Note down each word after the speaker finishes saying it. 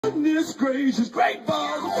Goodness gracious, great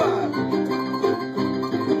balls of fire.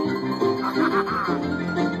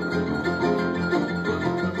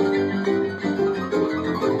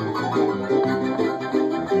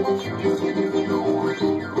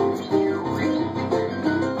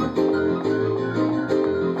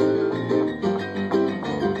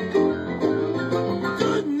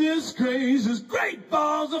 Goodness gracious, great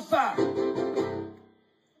balls of fire.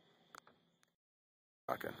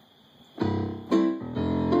 Okay.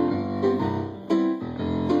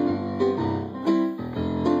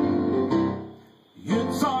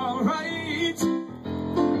 It's alright.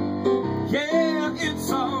 Yeah,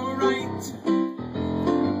 it's alright.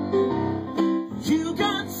 You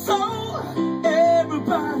got soul.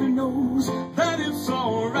 Everybody knows that it's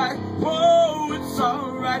alright. Whoa, it's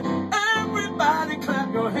alright. Everybody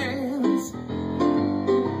clap your hands.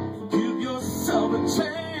 Give yourself a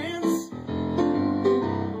chance.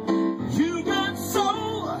 You got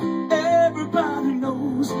soul. Everybody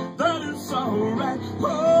knows that it's alright.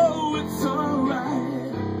 Whoa, it's alright.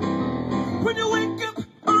 When you wake up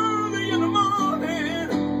early in the morning,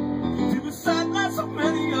 deep inside like so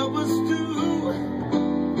many of us do,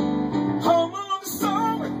 home along the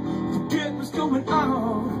song, forget what's going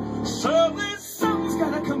on. Suddenly something's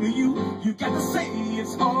gotta come to you. You gotta say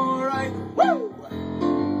it's alright. Woo!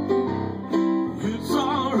 It's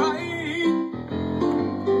alright.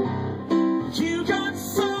 You got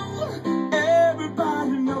soul.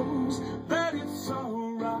 Everybody knows that it's alright.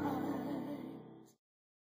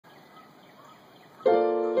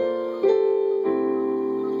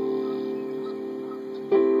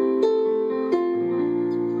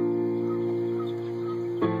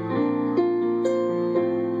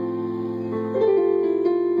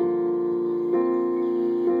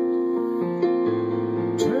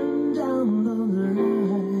 Turn down the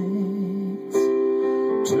lights,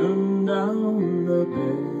 turn down the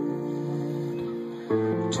bed,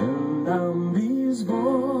 turn down these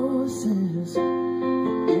voices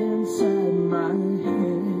inside my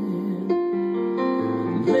head.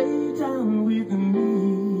 Lay down with me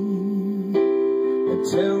and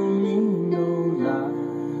tell me no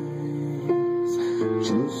lies.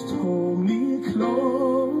 Just hold me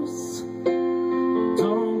close,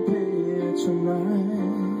 don't patronize.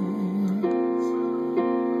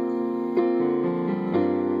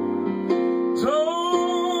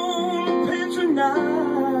 Don't patronize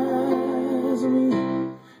me,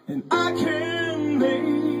 and I can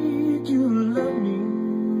make you love me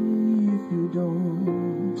if you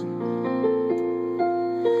don't.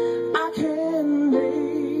 I can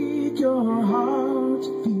make your heart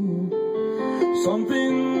feel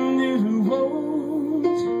something it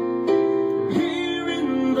won't. Here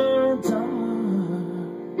in the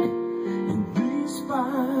dark, in these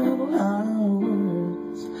final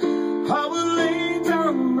hours, I will lay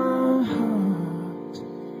down my heart.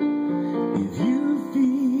 If you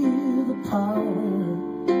feel the power,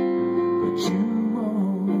 but you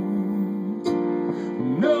won't.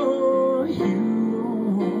 No, you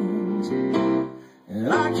won't. And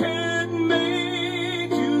I can't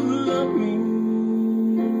make you love me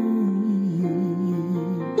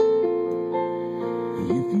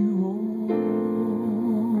if you won't.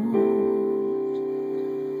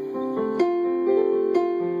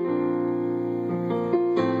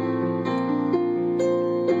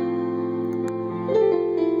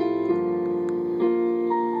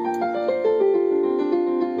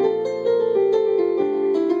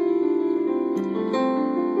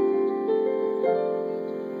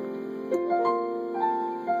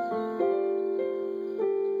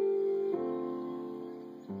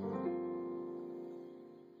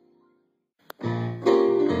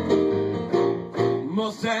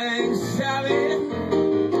 Mustang Sally,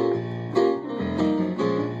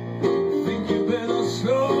 think you better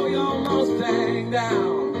slow your Mustang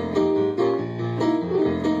down.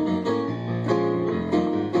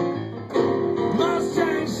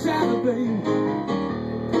 Mustang Sally, baby,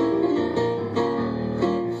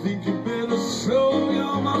 think you better slow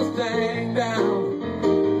your Mustang down.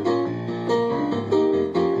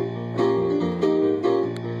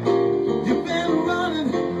 You've been running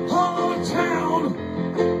all town.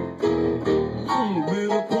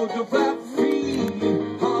 Better put your flat feet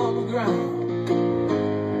on the ground.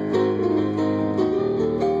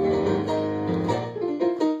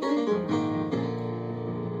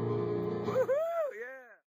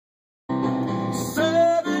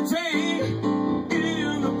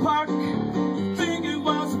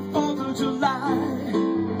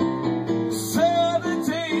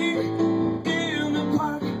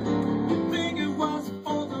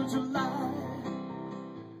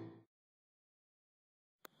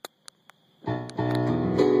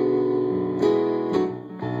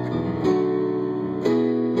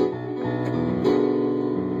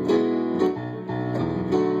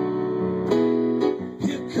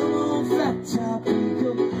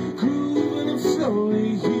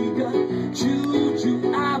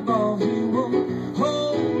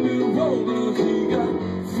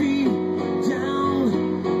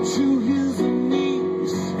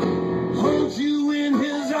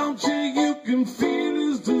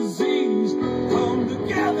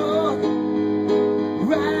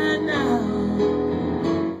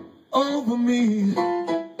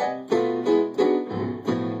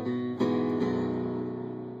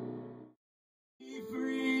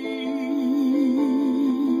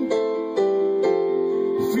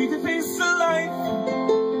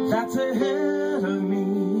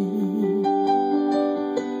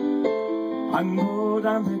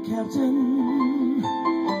 I'm the captain,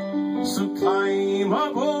 so climb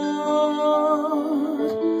aboard.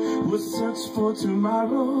 We'll search for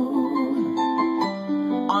tomorrow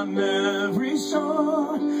on every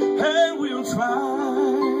shore, and we'll try,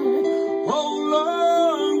 oh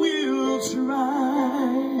Lord, we'll try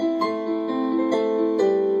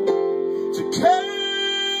to carry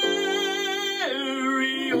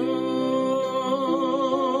on.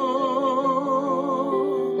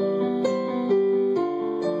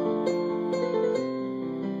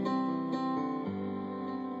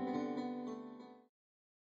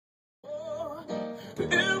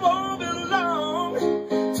 It won't be long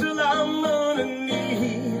till I'm gonna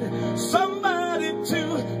need somebody to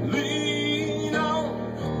lean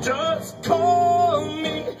on. Just call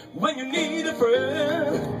me when you need a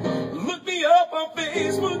friend. Look me up on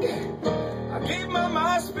Facebook. I gave my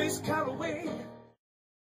MySpace account away.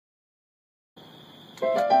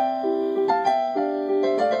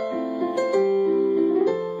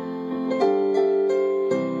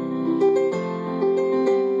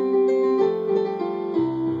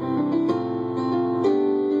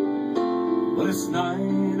 It's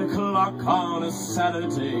 9 o'clock on a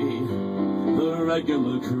Saturday. The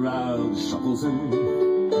regular crowd shuffles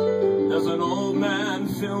in. There's an old man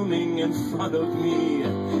filming in front of me,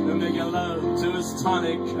 making love to his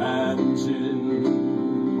tonic and gin.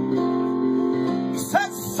 He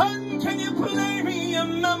said, son, can you play me a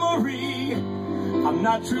memory? I'm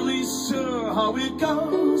not really sure how it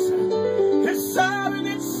goes. It's sad and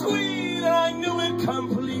it's sweet, and I knew it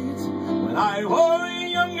complete when I wore a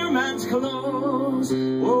younger man's clothes.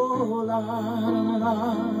 Oh, la la la la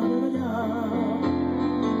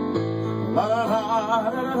la la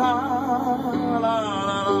la la la.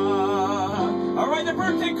 All right, the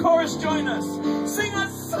birthday chorus, join us. Sing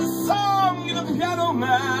us a song, the piano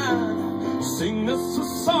man. Sing us a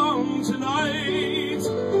song tonight,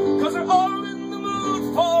 'cause we're all in the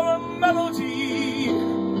mood for a melody.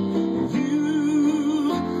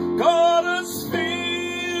 You got us feeling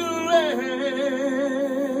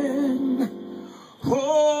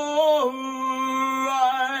all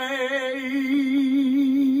right.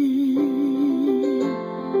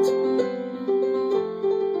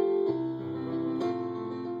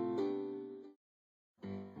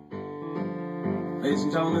 Ladies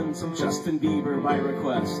and gentlemen, some Justin Bieber by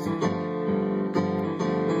request.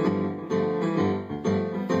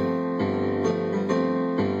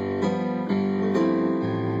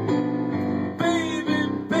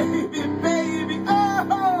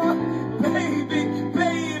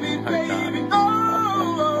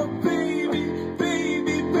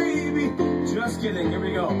 Here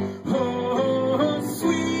we go. Oh,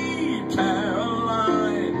 sweet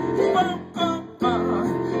Caroline. Ba, ba, ba.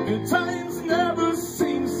 Good times never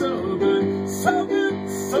seem so good. So good,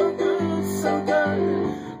 so good, so good.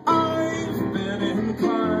 I've been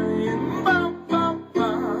inclined, ba, ba, ba,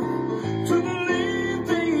 to believe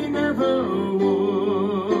they never would.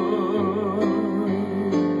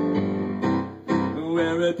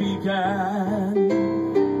 Where it began,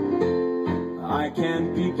 I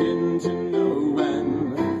can't begin to know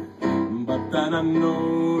when, but then I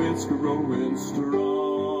know it's growing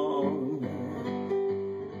strong.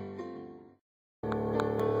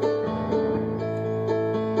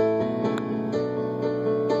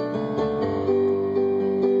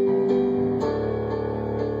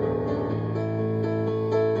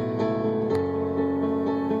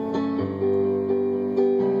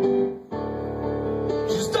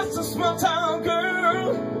 She's just a small town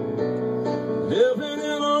girl, living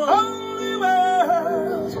in a lonely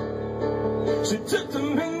world. She took the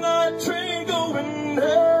midnight train going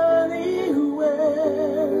anywhere.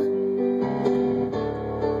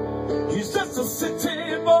 He's just a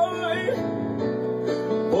city boy,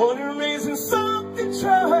 born and raised in South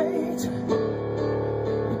Detroit.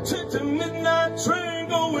 He took the midnight train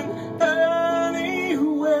going